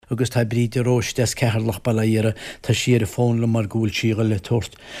agus tá bríd rós des ceharlach balaíire tá siar fón le mar gúil síga le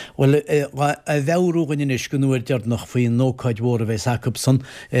tuairt. Well a bhehrúgan inis go nuair deard nach faoin nócaid mhór a bheith Jacobson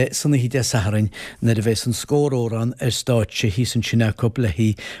sanna hí de saharin na a bheith an scórórán stáit sé hí san Sinecob le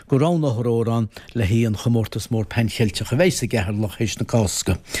hí go ránachrórán le hí an chomórtas mór pencheilteach a bheith a ceharlach héis na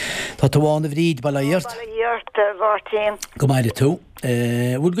cásca. Tá táháin a bhríd balaíart? Go maire tú.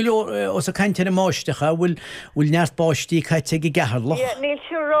 Bhfuil go leor os a cainte na máistecha bhfuil neart báistí caite go geharlach? Níl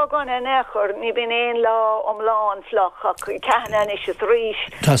siúrágan in echor, ní bin éon lá omláin flach ach ceanna is is rís.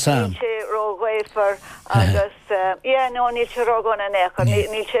 Tá sam. Níl sé róghafar agus níl siúrágan in echor,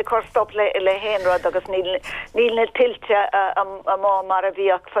 níl sé cor stop le héanrad agus níl na tilte a má mar a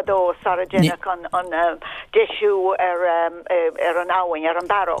bhíach fadó Sarah Jenach an deisiú ar an áhain, ar an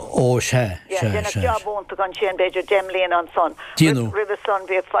baró. Ó, sé. Dénach jobúnta gan sin beidir demlíon an son. River son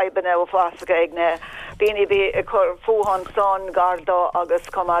vi fibanna o fásaga agna bíní bí fúhan son garda agus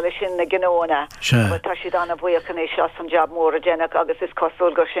comáile sin na gnóna. Tá si anna bhuiachan é seo san job mór a dénach agus is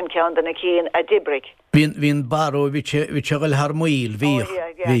cosúil go sin cean na cín a dibrig. Bhín baró bhí tegal har muil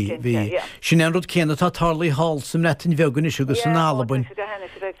bhí. Sin an rud céanna tá tarlaí hall sem netin bhegan is agus san álabain.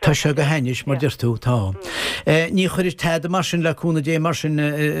 Tá se go henis mar dirtú tá. Ní chuir tead mar sin leúna dé mar sin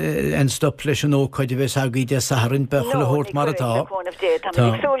an stop leis an ócaid a bheits agaí de saharin bechel le hórt mar atá.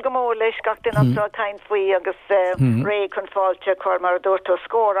 Súl go mór leis gatain antá tain faoi agus ré chun fáilte chuir mar dúirtó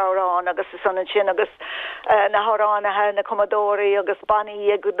scór árán agus is an sin agus na háránathe na commodóí agus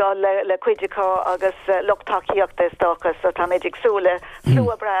baní go le cuiideá agus lochtaíochtta stochas a tá méidir súla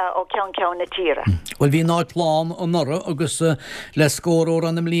slua bre ó cean na tíre. Well hí náid plán an nora agus le scór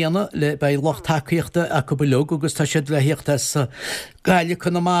an am líana le bei lochtaíochtta a cobalog agus tá siad le hiochttas gaile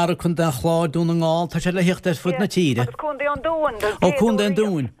chun mar chun de chláidún an gáil tá sé le hiochttas fud na tíre. Cún den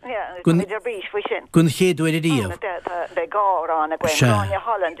dún. Gun chéadúir a díomh. Be gárán a gwein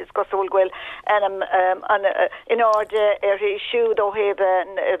Holland is gosúlhfuil in áde siúd ó heh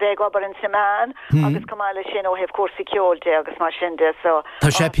bheith gobar an semán agus cumáile sin ó heh cuasa ceolde agus mar sin de so.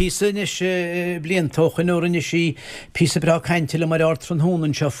 Tá sé písa is bliantócha nóran is sí písa bra caiintil mar art fan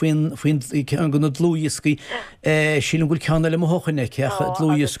hónan seo faoin an gona dlúisci sílan gúil ceanna le mthochanne ceach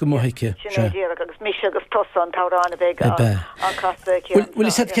dlúis go mthaice. Agus mis agus tosan tárán a bheith an casa ceol. Well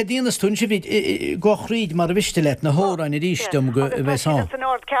is het cadíanas tún si bhíd gochríd mar a bhiste leit na hóráin i rístem go bheits á. An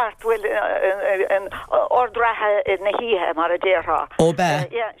ord ceart bhfuil an ordrathe na híthe mar a déirtha. Ó be?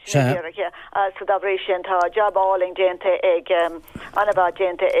 So da bhrí sin tá jobbáling dénta ag anabá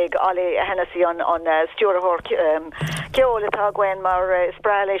dénta ag alí Hennessy an stúrthór ceolatá gwein mar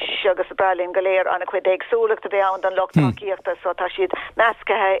sprális agus sprálín goléir anna chuid ag súlacht a bheann an lochtaíochta so tá siad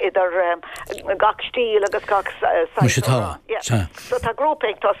meascathe idir gach stíl agus gach saitá. So tá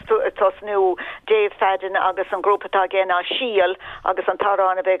grúpaigh tos nu Dave Fadden agus an grúpatá gé ná síal agus an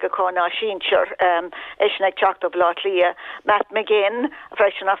tarrána bheith go ná sínsir isneg teachta blát lia Matt McGinn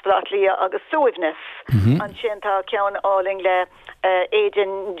freisin as blát lia agus suivnis an sin tá ceann áling le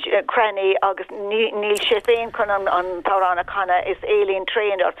Aidan Cranny agus níl sé féin chun an tarrána chana is alien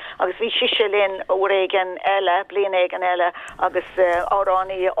trainer agus bhí siise linn óréigen eile blian éigen eile agus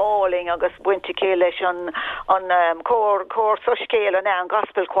áránaí áling agus buinte cé leis an cór suscéil an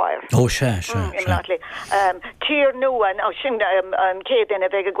gospel choir. Ó sé. Tír nuan á sin céan a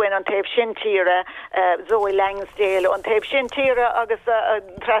bheith a gwein an taobh sin tíre Zoe Langsdale an taobh sin tíre agus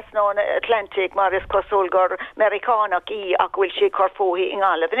trasnán Atlantic mar is cosúlgur Americánach í ach bhfuil si corfóí in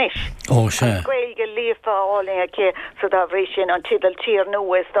gála bhanis. Ó sé. Gweilge lífa áling a cé so da bhrí sin an tidal tír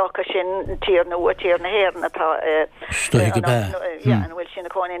nua stocha sin tír nua tír na héirna tá Stoige be. An bhfuil sin a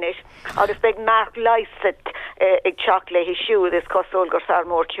cáin inis. Agus beag Mark Lysett ag teach le hí siúd is cosúlgur sar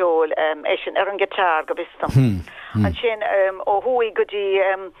mór ceol sin ar an gitar go bistam. An sin ó thuí go dtí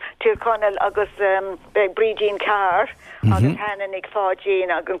tír conal agus beag Brídín Carr agus henan ag fádín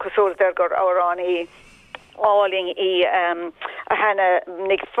agus an cosúltar gur áránaí áling í a hena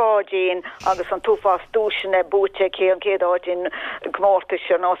nig fádín agus an túfás dúisina búte cé an céadáidin gmórtas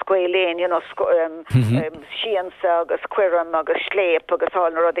an oscuiléin síansa agus cuiram agus sléip agus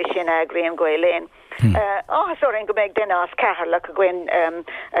hálna rud é sin agrion goiléin. Áhasorin go méid duine as ceharla a gwein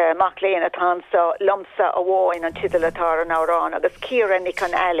mac léana atá sa lomsa a bháin an tidalatá an árán agus círa nic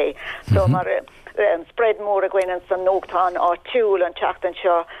an eile. So mar spread mór a gine san nóchtán á túúl an teachtan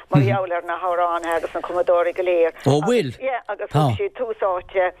seo mar jouler na hárán agus an commodóri goléir. Ó bhfuil? agus si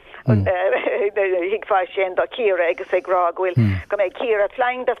túsáte hiagfá sin do Ciara agus é grá bhfuil go mé Ciara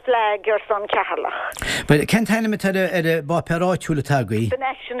flying the flag ar san ceharlach. But Ken Heinemet had a Baperáitiúla tagaí. The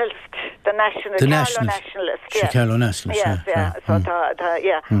nationalist. Carlo Nationalist. Yeah. So tá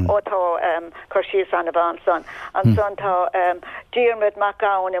chuirsí san a bhain son. An son tá Diarmid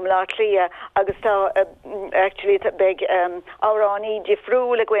Macaun im lá tlia agus tá actually big árání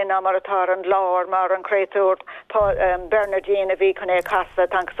difriúla gine mar atá an lár mar an créitúr Bernardine a bhí chun casa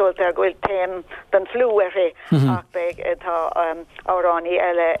tansolta ar ghuiil téim den flúire ach big tá árání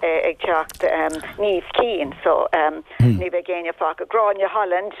eile ag teacht níos cín so ní bheith géine fá a Gráine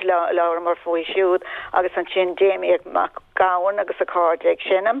Holland lá mar faoi siúd agus an sin Jamie Macaun agus a cardéag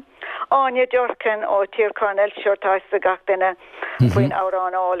sinnam. Anya Durkin ó Tíorcánil seirtáis a gach duine faoin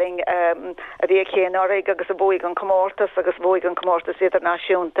árán áling a bhí chéan áraigh agus a bhuaig an Comórtas agus bhuaig an Comórtas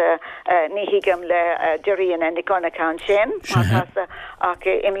idirnáisiúnta ní hiigam le deíana ní gannacán sin ach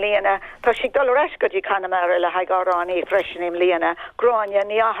im líana tá si dul reis go dtí Conamara le haig áránaí freisin im líana Gráine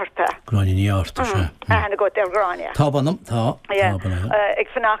Níarta. Gráine Níarta se. Hena go ar Gráine. Tábanam tá. Ag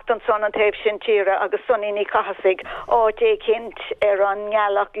fannacht an son an taobh sin tíre agus sonní ní cahasigh ó dé cint ar an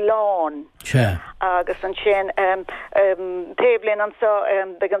ngealach lán. Agus an sin tablin an so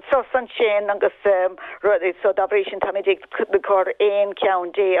big an sos an sin agus rudi so dabrí sin tamidig cor ein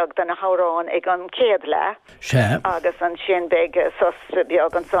cean déag den a hárán ag an céad le agus an sin big sos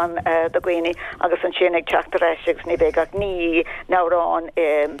beag an son da gwini agus an sin ag teachtareisigs ní big ag ní nárán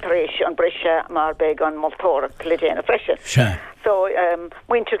taréis an brise mar big an moltóra lidéna freise. So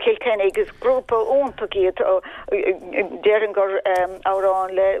Winter Kilkenny is grúpa úntaí déan gur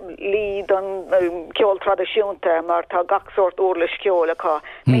árán le líd an ceol tradiisiúnta mar tá gach sort úrla sceolalacha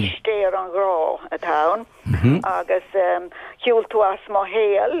mistéir an grá a tán agus hiúltuas má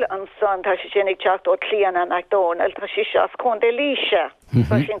héal an san tá sé sinnig teacht ó Cliana MacDonald tá si as chunda líise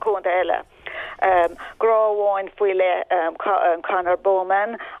tá sin chunda eile. Gráháin fuile Conor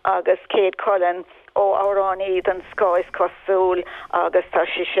Bowman agus Kate Cullen ó áráníd an Scois cosúil agus tá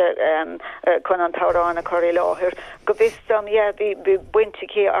si chun an tárána choirí láthir. Go bhistam bhí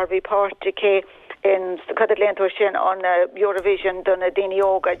buinticé ar bhí párticé in cad léonú sin an Eurovision donna daoine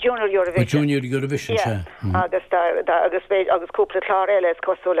óga Junior Eurovision agus cúpla chlár eile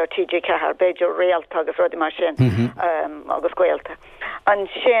cosúil ar TG Cahar beidir réalta agus rudí mar sin agus gaolta. An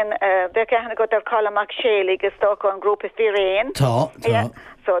sin bheith ceanna go ar Colmach Shéalaigh agus tá an grúpa firéin. Tá.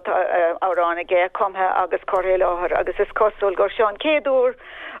 So árána gé comthe agus choiré láthir agus is cosúil gur seán céadúr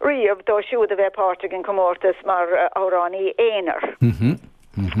riamh dó siúd a bheith páirteach an Comórtas mar áránaí éonar.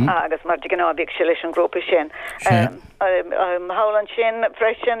 Agus mar gnábíag se leis an grúpa sin. Hálan sin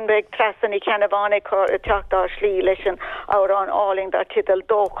freisin beag trasan í ceanabhána teachtá slí leis an árán áling dar tidal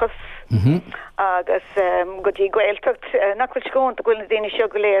dóchas agus go dtí gaeltacht nachfuil scónt a ghuiil na daoine seo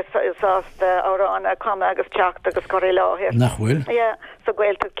go léir sásta árána cuma agus teacht agus choirí láthir. Nachfuil? So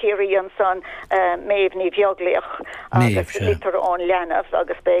gaeltacht Ciarí an son méobh ní bheaglaoch agus litar ón leanamh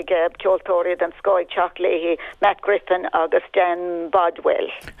agus beag ceoltóirid an Scoig teach léhí Matt Griffin agus Jen Bodwell.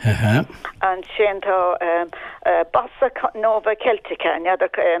 An sin tá Bassa Nova Celtica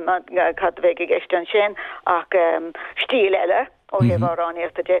neadidir cad bheith ag an sin ach stíl eile ó hebhrán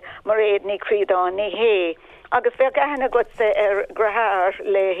éirtaide mar réad ní crídán ní hé. Agus bheith gahanana gosa ar grathar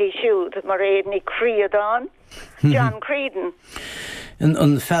le hí siúd mar réad ní críadán John Creedon.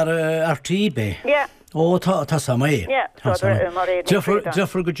 An fear RTB? Yeah. Ó tá sama é.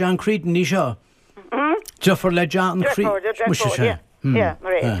 Jeffar go John Creedon ní seo? Jeffar le John Creedon?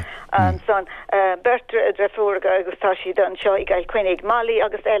 Marie. Son Bertra Drefurga agus tá siad an seo i gael cuinig Mali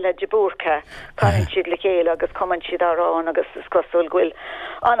agus eile Djibouti cain siad le chéile agus cuman siad arán agus cosúil ghuiil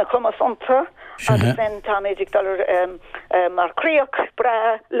anna cumas ionta agus then tá méidir dollar mar críoch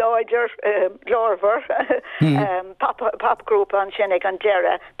bra láidir glorver pop group an sin ag an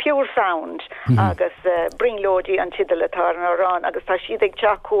dera Pure Sound agus bringlódí an tidal atá an arán agus tá siad ag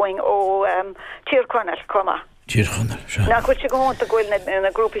teachúing ó Tíorcánil cuma. Na go se go a gwyl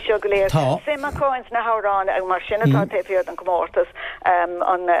na grúpi seo goléir. Sima coins na hárán ag mar sinna tá tefiad an Comórtas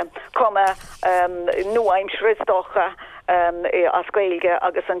an cuma nuaim shristocha a scailge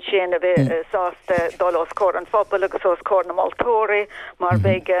agus an sin a bheith sásta dul os cór an fphobal agus os cór na Maltóri mar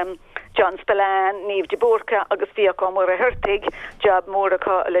big John Spillane, Niamh de Búrca agus fiacha mór a hirtig job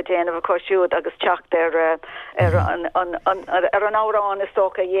mórcha le déanamh cosisiúd agus teach ar an árán is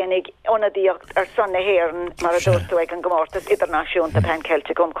tócha dhéananig onadíocht ar san na héireann mar a dúirtu ag an gomórtas idirnáisiúnta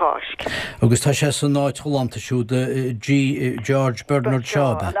Pencailte gom Cásc. Agus tá sé san náid cholantaisiúda George Bernard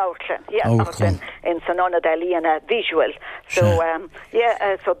Shaw. In san onada líana visual. So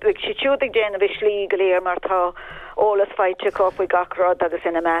so big si túdig déanamh slí go léir mar tá ólas feite copfu gachrod agus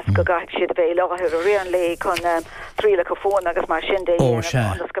ina meas go gaith siad bhéh láthir a rian le chun tríla go fón agus mar sin dé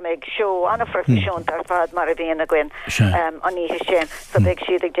agus go méid seo anna frisiún ar fad mar a bhíon a gin an níhe sin so big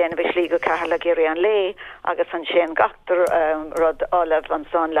siad ag déanamh slí go cehla géir an le agus an sin gatar rud olah an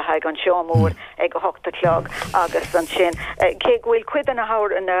son le haig an seomúr ag go hochta clog agus an sin cé bhfuil cuid na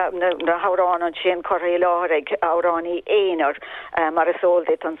hárán an sin choirí láthir ag áránní éonar mar is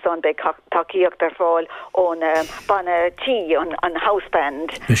óldit an son be takeíocht ar fáil ón banna tí an house band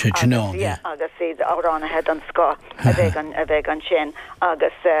agus iad árán ahead an sco a bheith an sin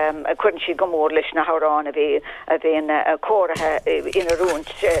agus chuann si gomór leis na hárán a bhíon cóirithe ina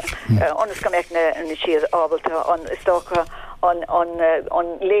rúnt onas go meic na siad ábalta an istócha an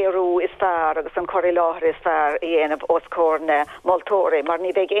léirú is fear agus an choirí láthir is fear i dhéanamh oscór na moltóirí mar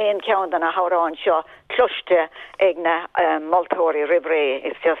ní bheith éon ceann na hárán seo cloiste ag na moltóirí ribré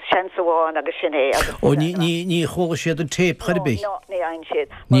is just seansáin agus sinné ó ní chola siad an tape chuirbí ní ein siad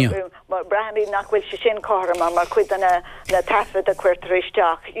mar brahamí nachhfuil se sin chora mar chuid na tafad a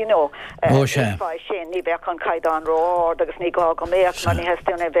cuirtaréisteach sin ní bheith an caiidán rá agus ní gá go méach mar ní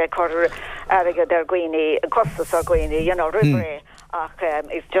heistúna bheith chor aige ar gcuoine costas a gcuoine ribré ach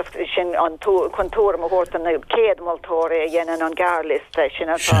is just sin an contúr a bhórtan na céad moltóirí a dhéanaan an garlist sin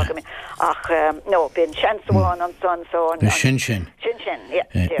an tágami ach bín seansáin an son sin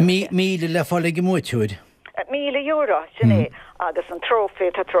míle le fála go múitiúid €1,000,000 sinné agus an trófi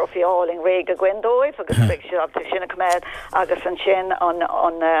tá trófiáling réig a gwendóibh agus fe sinna cumad agus an sin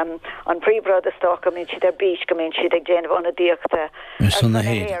an príbrad a sto go mín siad ar bís go mín siad ag déanamh anna díochta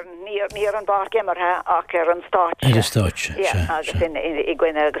níor an bar gimarthe ach ar an stáit agus i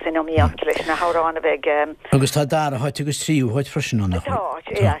gcuine agus in omíocht leis na háránna bheith agus tá dar a háit agus tríú háit frisinna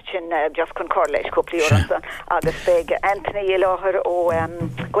sin just chun cór leis cúplaí san agus bheith Anthony láthir ó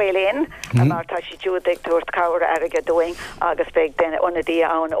Gaelén mar tá si dúdig tuairt cabhar aige doing agus bheith den onadí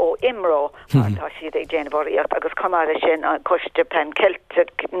ann ó Imró tá siad ag déanamhíocht agus cumáile sin an coiste Pencailte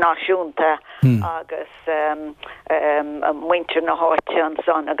náisiúnta agus muintir na háite an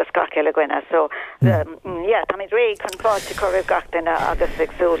son agus gaceile gine so tá mid ré chun fáte choibh gatainna agus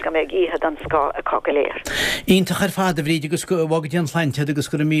agsúil go méid iad an sá a cocaléir. Ítach ar fád a bhríd agus go bhagad an fleinte agus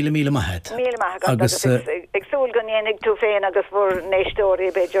go míle maithe. Agus agsúil go níananig tú féin agus bhór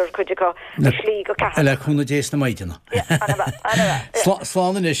néistóirí beidir chuide go slí go ce. Le chuna dééis na maidena.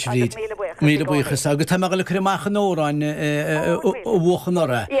 Sláán is bhríd míle buchas agus tá le chuach an óráin bhuachan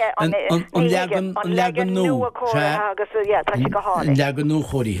ora an legan nó legan nó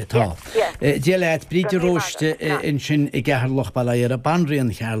choiríthe tá. Dé leit bríide róiste in sin i gcearlach bailla ar a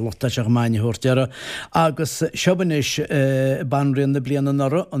banríon chearlachta se máine thuirteara agus sebanis banríon na bliana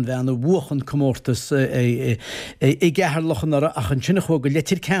nora an bheanna bhuachan commórtas i gcearlachan nora ach an sinna chuga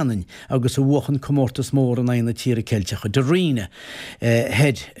letir ceannain agus a bhuachan commórtas mór an aina tíra ceiltecha de riine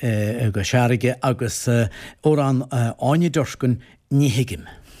head go seaige agus órán áine dorscun ní hiigim.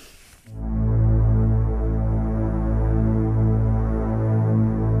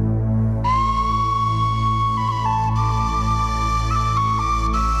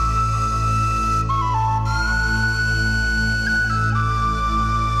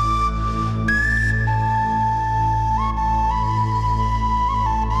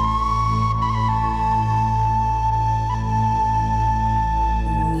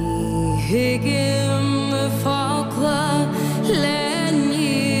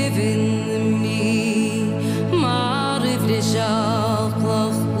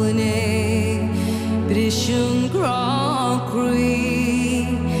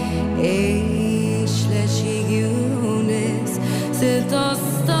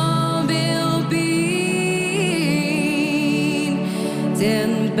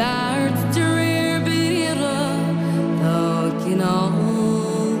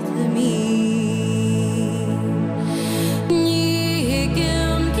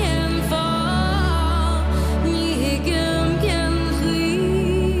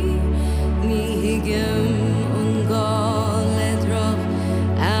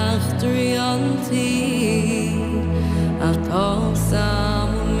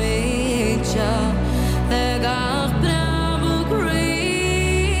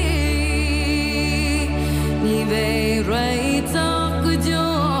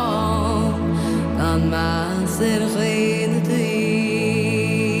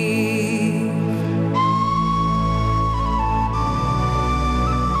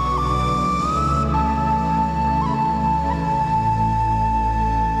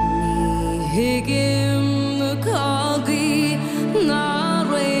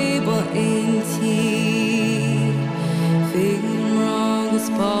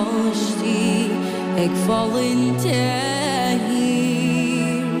 postí ag fallin tehir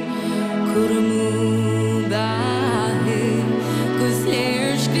Curmú bahe gus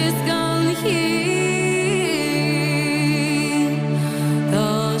léirs gus gan hir Tá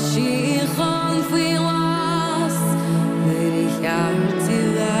sí chan fwy las Lyr I cheart I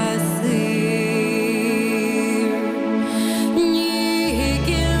lasir Ní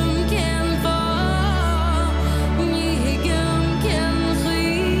higim cen fa Ní higim cen chi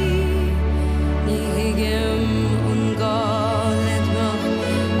Ní higim an gálet mach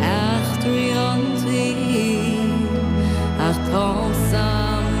Achtarí an tí Ach tá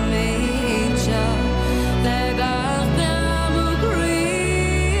sam méidse Le gach bem a grí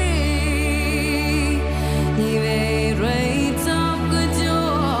Ní bhé réit ach go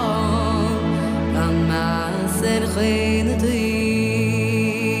deon Gan más chéine tí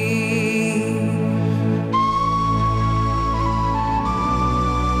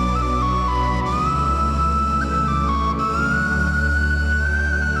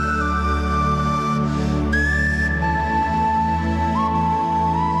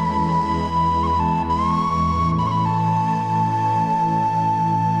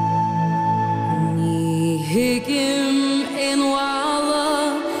Ní higim in walla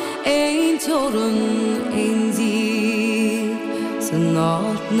ein toran ein díg San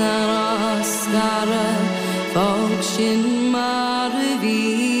náit na rascara fog sin mar a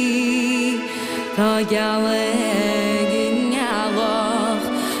bhí Tá geala ag in ngealach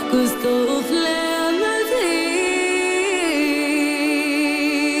gus dubh lena tíh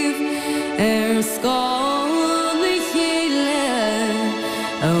Scáil na chéile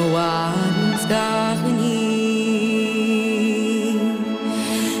a bhain scach ní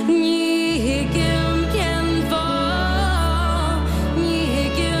Ní higim cen fa Ní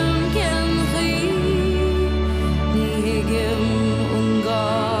higim cen chi Ní higim an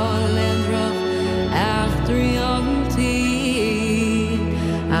gáil achtarí an tí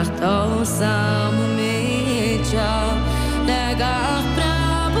Ach tá sam méidse le gach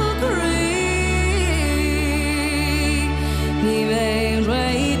brab a grí Ní bhé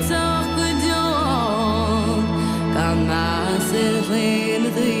réit ach go deon Gan más chéine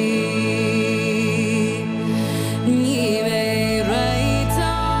tí Ní bhé réit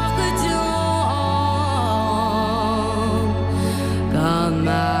ach go deon Gan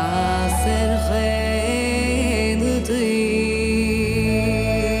más chéine tí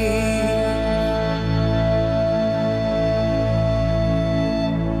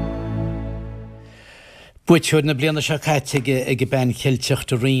Buitseir na bliana se caiite ag ben cheilteach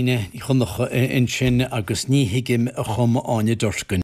do riine I chunach in sin agus ní hiigim a chum áine dorscin.